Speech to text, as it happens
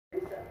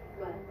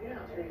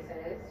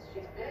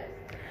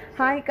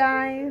Hi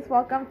guys,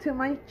 welcome to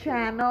my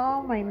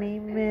channel. My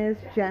name is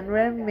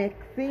Genre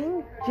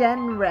Mixing.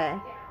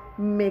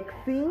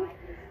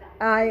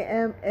 I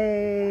am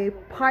a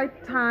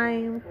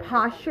part-time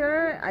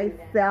posher. I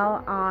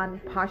sell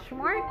on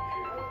Poshmark,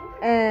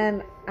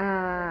 and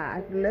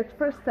I've looked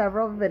for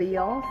several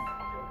videos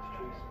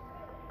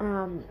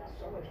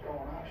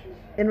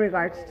in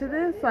regards to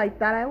this. So I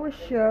thought I would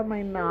share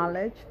my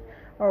knowledge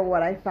or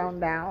what I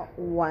found out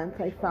once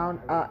I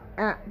found an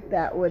app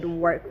that would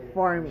work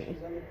for me.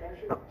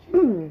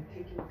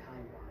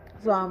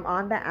 So I'm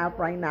on the app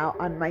right now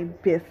on my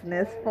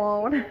business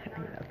phone. I know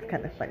it's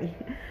kind of funny,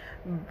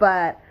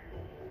 but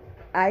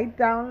I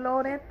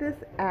downloaded this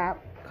app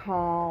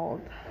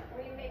called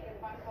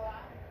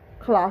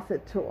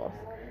Closet Tools.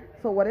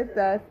 So what it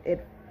does,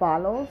 it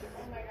follows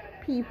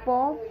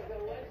people,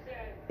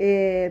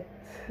 it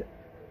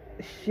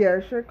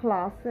shares your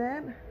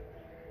closet,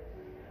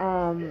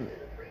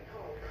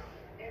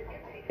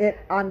 it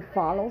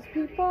unfollows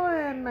people,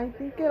 and I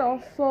think it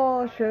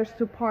also shares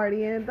to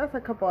party, and it does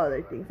a couple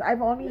other things.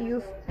 I've only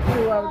used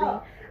 2 of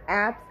the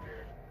apps.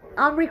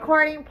 I'm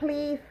recording,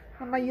 please,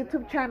 on my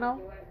YouTube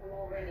channel.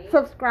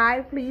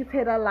 Subscribe, please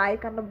hit a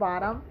like on the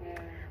bottom.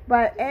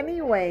 But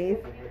anyways,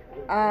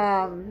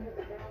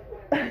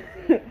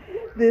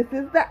 this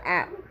is the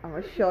app. I'm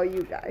gonna show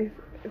you guys.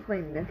 It's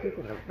my nephew's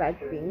in the back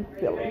being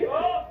silly.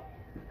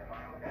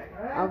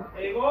 I'm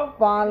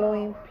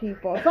following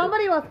people.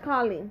 Somebody was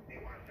calling.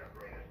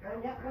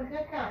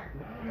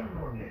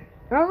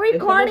 I'm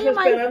recording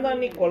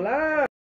my.